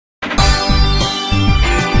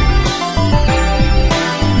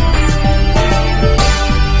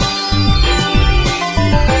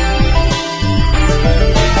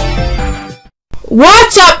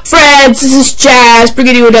What's up, friends? This is Jazz,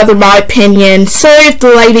 bringing you another My Opinion. Sorry if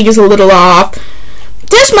the lighting is a little off.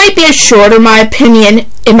 This might be a shorter My Opinion.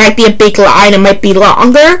 It might be a big line. It might be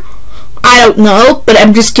longer. I don't know, but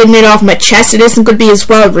I'm just getting it off my chest. It isn't going to be as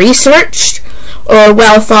well researched or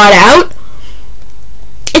well thought out.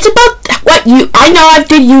 It's about I know I've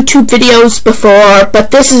did YouTube videos before,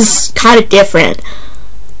 but this is kind of different.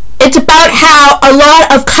 It's about how a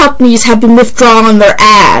lot of companies have been withdrawing their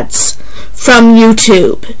ads from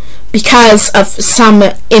YouTube because of some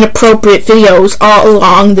inappropriate videos all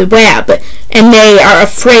along the web, and they are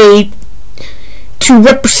afraid to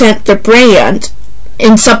represent their brand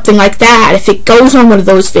in something like that. If it goes on one of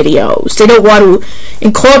those videos, they don't want to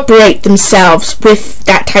incorporate themselves with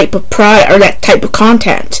that type of product or that type of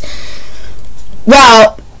content.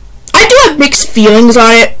 Well, I do have mixed feelings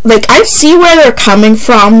on it. Like, I see where they're coming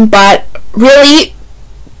from, but really,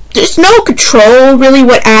 there's no control, really,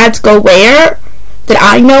 what ads go where that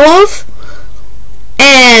I know of.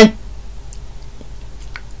 And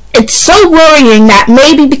it's so worrying that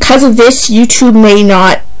maybe because of this, YouTube may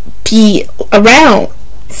not be around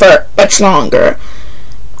for much longer.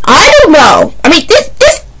 I don't know. I mean,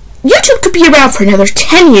 this YouTube could be around for another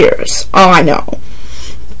 10 years, all I know.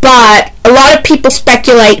 But a lot of people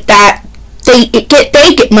speculate that they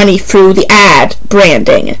get money through the ad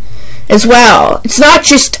branding as well. It's not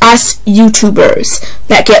just us YouTubers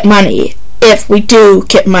that get money, if we do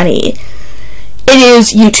get money. It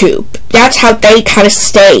is YouTube. That's how they kind of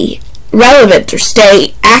stay relevant or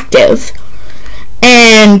stay active.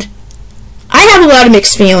 And I have a lot of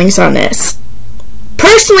mixed feelings on this.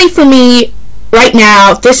 Personally, for me, right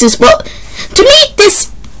now, this is, well, to me,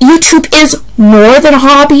 this YouTube is more than a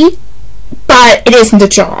hobby, but it isn't a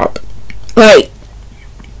job. Like,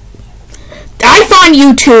 I find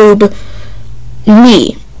YouTube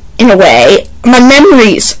me, in a way. My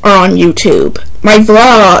memories are on YouTube. My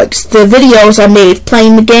vlogs, the videos I made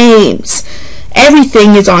playing the games,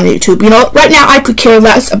 everything is on YouTube. You know, right now I could care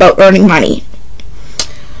less about earning money.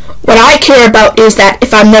 What I care about is that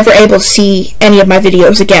if I'm never able to see any of my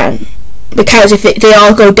videos again, because if they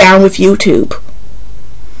all go down with YouTube.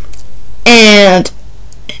 And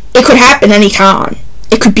it could happen anytime.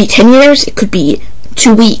 It could be 10 years, it could be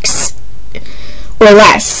 2 weeks, or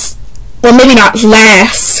less. Well, maybe not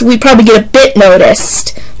less. We probably get a bit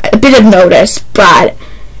of notice, but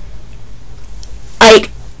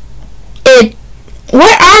like,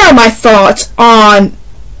 what are my thoughts on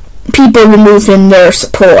people removing their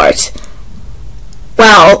support?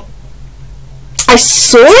 Well, I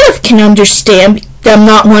sort of can understand them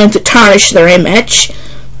not wanting to tarnish their image,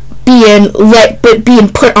 being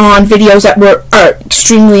put on videos that are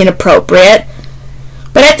extremely inappropriate.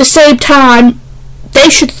 But at the same time, they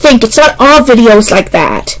should think it's not all videos like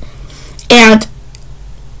that. And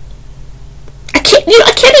I can't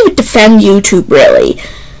even defend YouTube, really,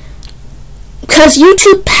 because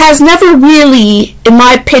YouTube has never really, in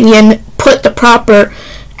my opinion, put the proper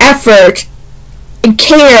effort and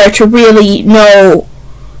care to really know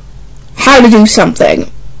how to do something.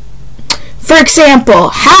 For example,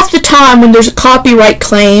 half the time when there's a copyright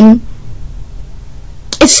claim,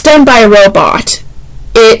 it's done by a robot.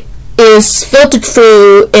 It is filtered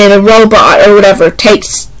through and a robot or whatever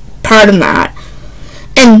takes part in that.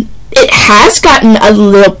 And it has gotten a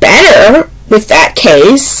little better with that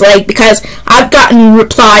case, like, because I've gotten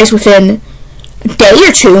replies within a day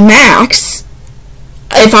or two max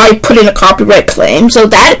if I put in a copyright claim, so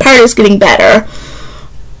that part is getting better.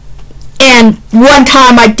 And one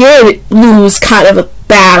time I did lose kind of a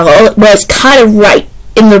battle. It was kind of right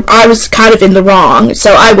I was kind of in the wrong,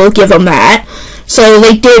 so I will give them that. So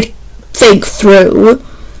they did think through,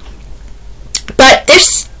 but they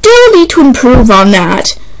still need to improve on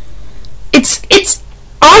that. It's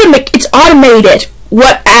automated.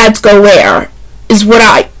 What ads go where is what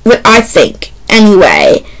I think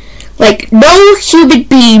anyway. Like, no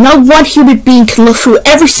one human being can look through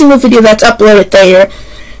every single video that's uploaded there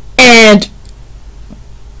and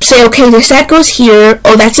say, okay, this ad goes here,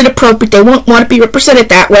 oh, that's inappropriate, they won't want to be represented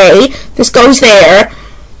that way, this goes there.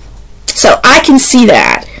 So I can see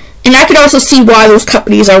that. And I can also see why those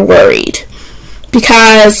companies are worried,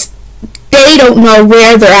 because they don't know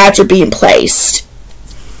where their ads are being placed.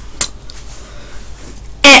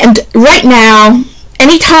 And right now,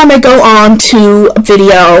 anytime I go on to a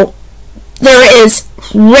video, there is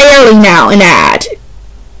rarely now an ad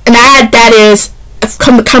that is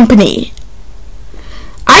from a company.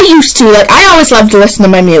 I always loved to listen to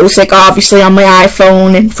my music, obviously, on my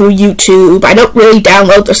iPhone and through YouTube. I don't really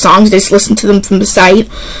download the songs, I just listen to them from the site.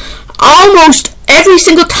 Almost every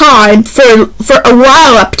single time, for a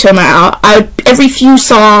while up till now, every few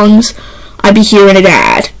songs, I'd be hearing an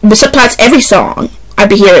ad. But sometimes every song, I'd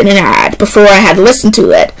be hearing an ad before I had to listen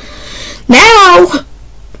to it. Now,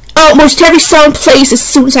 almost every song plays as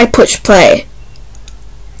soon as I push play.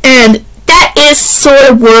 And that is sort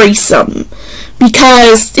of worrisome,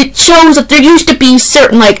 because it shows that there used to be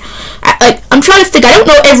certain, like I'm trying to think, I don't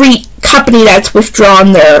know every company that's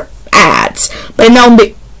withdrawn their ads, but I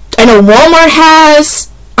know Walmart has,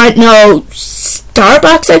 I know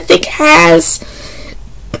Starbucks, I think, has.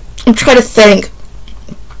 I'm trying to think.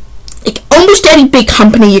 Like, almost any big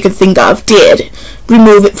company you can think of did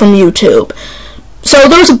remove it from YouTube. So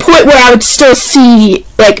there was a point where I would still see,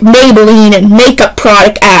 like, Maybelline and makeup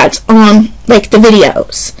product ads on, like, the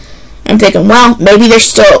videos. I'm thinking, well, maybe they're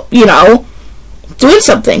still, you know, doing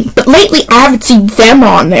something. But lately, I haven't seen them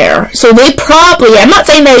on there. So they probably, I'm not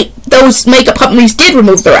saying those makeup companies did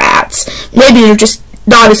remove their ads. Maybe they're just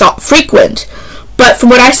not as frequent. But from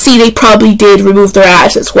what I see, they probably did remove their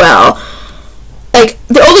ads as well. Like,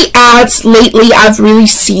 the only ads lately I've really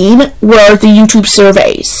seen were the YouTube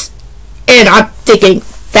surveys. And I'm thinking,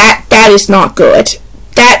 that is not good.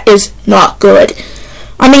 That is not good.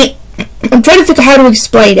 I mean, I'm trying to think of how to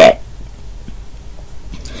explain it.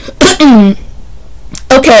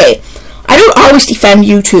 Okay, I don't always defend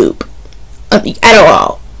YouTube. At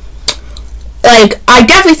all. Like, I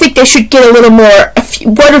definitely think they should get a little more,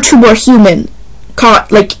 one or two more human,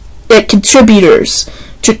 contributors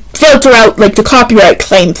to filter out, like, the copyright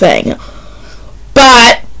claim thing.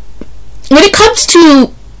 But when it comes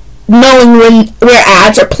to knowing where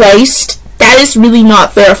ads are placed, that is really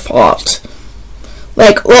not their fault.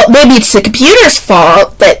 Like, well, maybe it's the computer's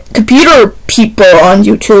fault, that computer people on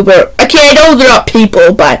YouTube are, okay, I know they're not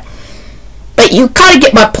people, but you kind of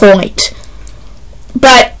get my point.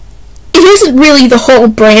 But it isn't really the whole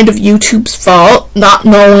brand of YouTube's fault, not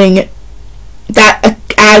knowing that an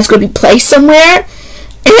ad's going to be placed somewhere.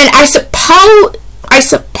 And then I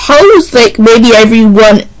suppose, like, maybe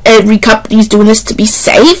every company's doing this to be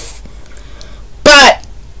safe. But,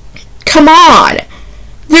 come on.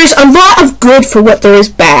 There's a lot of good for what there is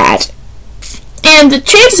bad. And the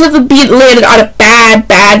chances of them being landed on a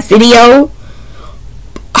bad video,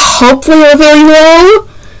 hopefully, are very low.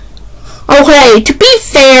 Okay, to be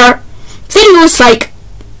fair, videos like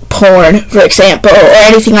porn, for example, or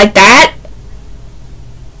anything like that,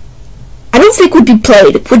 I don't think would be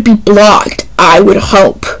played. It would be blocked, I would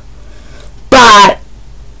hope. But,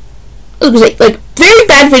 like very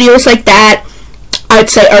bad videos like that, I'd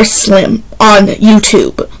say, are slim on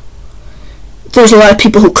YouTube. There's a lot of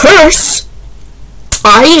people who curse.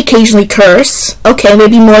 I occasionally curse. Okay,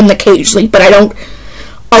 maybe more than occasionally, but I don't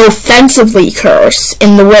offensively curse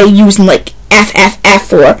in the way using, like,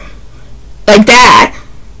 FFF or like that.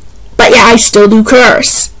 But yeah, I still do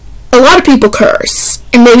curse. A lot of people curse,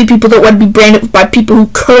 and maybe people don't want to be branded by people who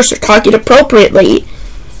curse or talk inappropriately.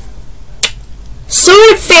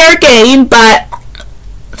 Sort of fair game, but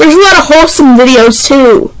there's a lot of wholesome videos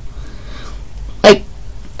too. Like,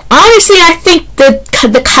 honestly, I think that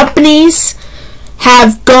the companies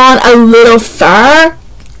have gone a little far.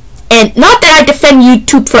 And not that I defend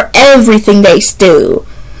YouTube for everything they do,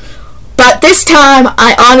 but this time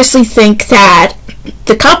I honestly think that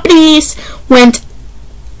the companies went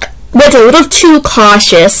a little too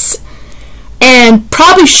cautious and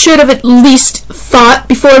probably should have at least thought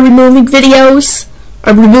before removing videos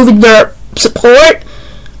or removing their support.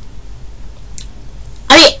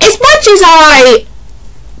 I mean, as much as I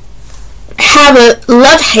have a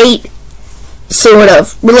love-hate sort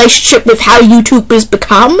of relationship with how YouTube has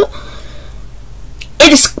become, it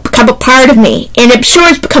has become a part of me, and I'm sure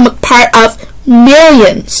it's become a part of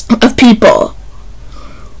millions of people.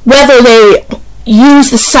 Whether they use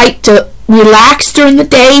the site to relax during the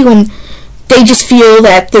day when they just feel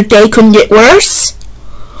that their day couldn't get worse,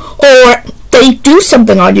 or they do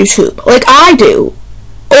something on YouTube, like I do,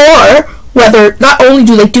 or whether not only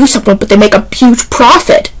do they do something, but they make a huge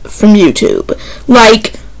profit from YouTube,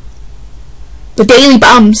 like the Daily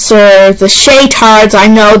Bumps or the Shaytards. I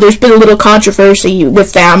know there's been a little controversy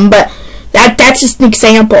with them, but that's just an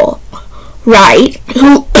example, right?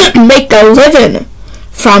 Who make a living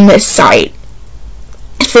from this site.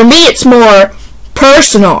 For me, it's more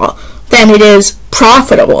personal than it is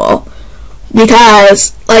profitable,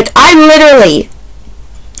 because, like, I literally,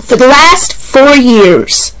 for the last 4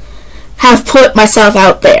 years, have put myself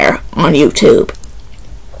out there on YouTube,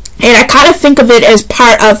 and I kind of think of it as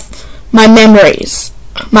part of my memories,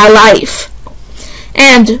 my life.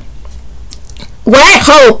 And what I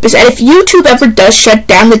hope is that if YouTube ever does shut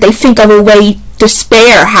down, that they think of a way to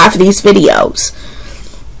spare half of these videos,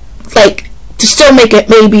 like, to still make it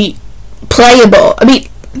maybe playable. I mean,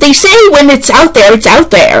 they say when it's out there, it's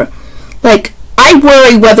out there. Like, I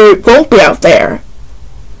worry whether it won't be out there.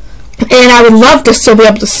 And I would love to still be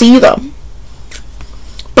able to see them.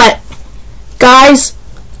 But, guys,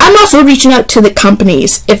 I'm also reaching out to the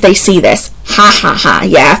companies if they see this. Ha ha ha,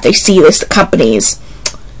 yeah, if they see this, the companies.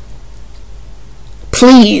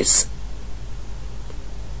 Please.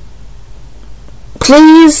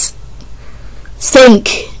 Please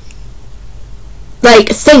think.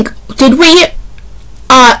 Did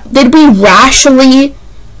we rationally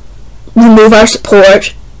remove our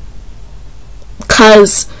support?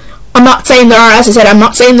 Because I'm not saying there are, as I said, I'm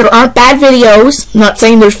not saying there aren't bad videos. I'm not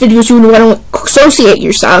saying there's videos you would want to associate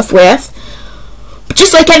yourself with. But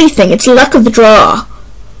just like anything, it's luck of the draw.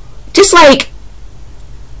 Just like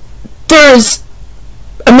there's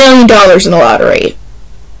 $1 million in the lottery.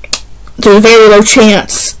 There's a very low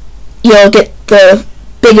chance you'll get the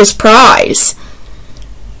biggest prize.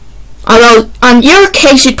 Although, on your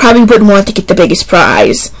case, you probably wouldn't want to get the biggest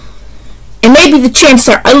prize. And maybe the chances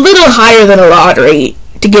are a little higher than a lottery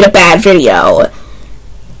to get a bad video.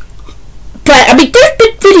 But, I mean, there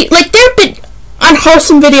have been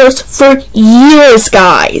unwholesome videos for years,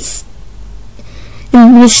 guys.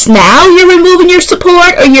 And just now you're removing your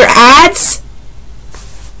support or your ads?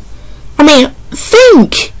 I mean,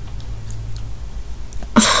 think.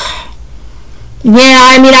 Yeah,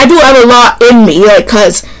 I mean, I do have a lot in me,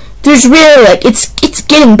 because there's really, it's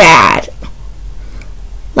getting bad.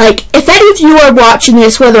 Like, if any of you are watching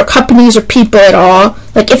this, whether companies or people at all,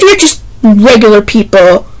 if you're just regular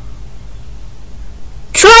people,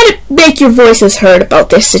 try to make your voices heard about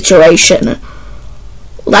this situation.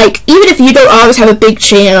 Even if you don't always have a big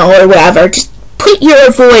channel or whatever, just put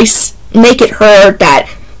your voice, make it heard that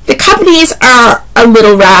the companies are a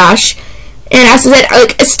little rash. And as I said,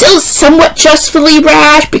 it's still somewhat justly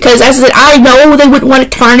rash, because as I said, I know they wouldn't want to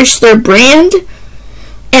tarnish their brand,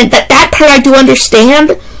 and that part I do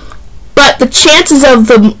understand, but the chances of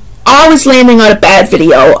them always landing on a bad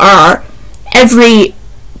video are every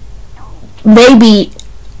maybe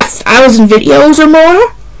 1,000 videos or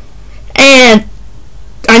more, and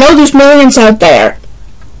I know there's millions out there,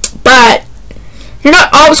 but you're not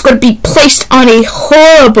always going to be placed on a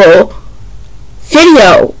horrible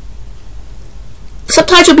video.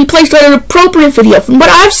 Sometimes you'll be placed on an appropriate video. From what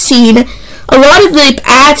I've seen, a lot of the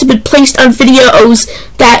ads have been placed on videos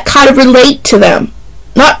that kind of relate to them.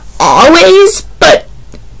 Not always, but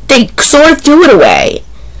they sort of do it away.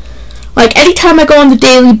 Anytime I go on the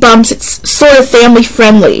Daily Bumps, it's sort of family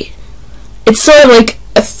friendly. It's sort of like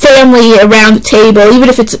a family around the table, even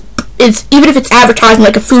if it's advertising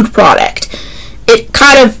like a food product. It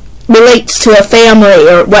kind of relates to a family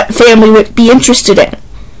or what family would be interested in.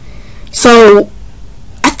 So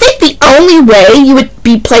I think the only way you would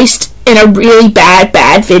be placed in a really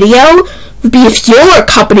bad video would be if your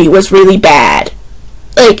company was really bad.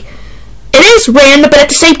 It is random, but at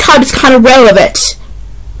the same time it's kind of relevant.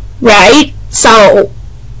 Right? So,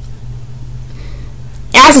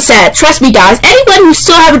 as I said, trust me guys, anyone who's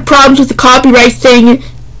still having problems with the copyright thing,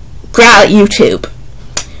 growl at YouTube.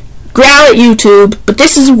 Growl at YouTube, but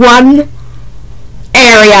this is one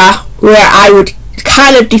area where I would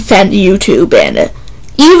kind of defend YouTube in,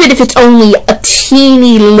 even if it's only a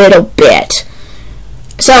teeny little bit.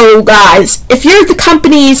 So guys, if you're the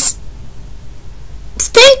companies,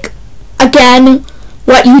 think again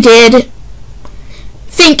what you did.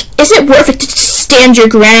 Think, is it worth it to stand your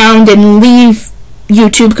ground and leave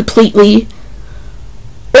YouTube completely?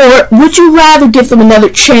 Or would you rather give them another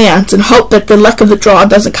chance and hope that the luck of the draw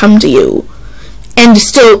doesn't come to you and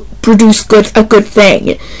still produce a good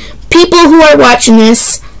thing? People who are watching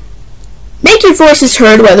this, make your voices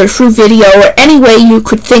heard, whether through video or any way you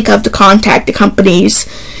could think of to contact the companies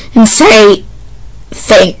and say,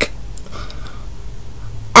 think,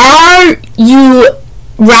 are you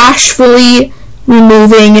rashly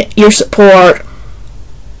removing your support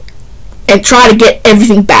and try to get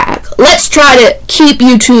everything back? Let's try to keep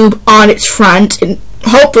YouTube on its front and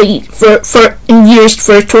hopefully in years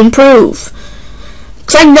for it to improve.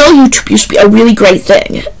 Because I know YouTube used to be a really great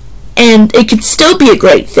thing, and it can still be a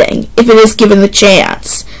great thing if it is given the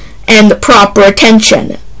chance and the proper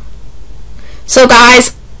attention. So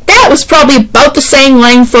guys, that was probably about the same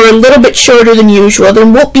length, or a little bit shorter than usual. There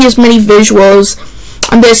won't be as many visuals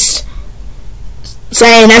on this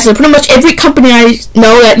saying, as pretty much every company I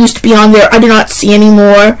know that used to be on there, I do not see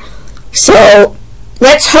anymore. So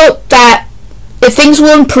let's hope that if things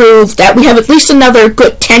will improve, that we have at least another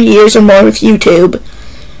good 10 years or more with YouTube.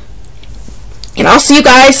 And I'll see you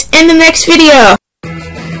guys in the next video.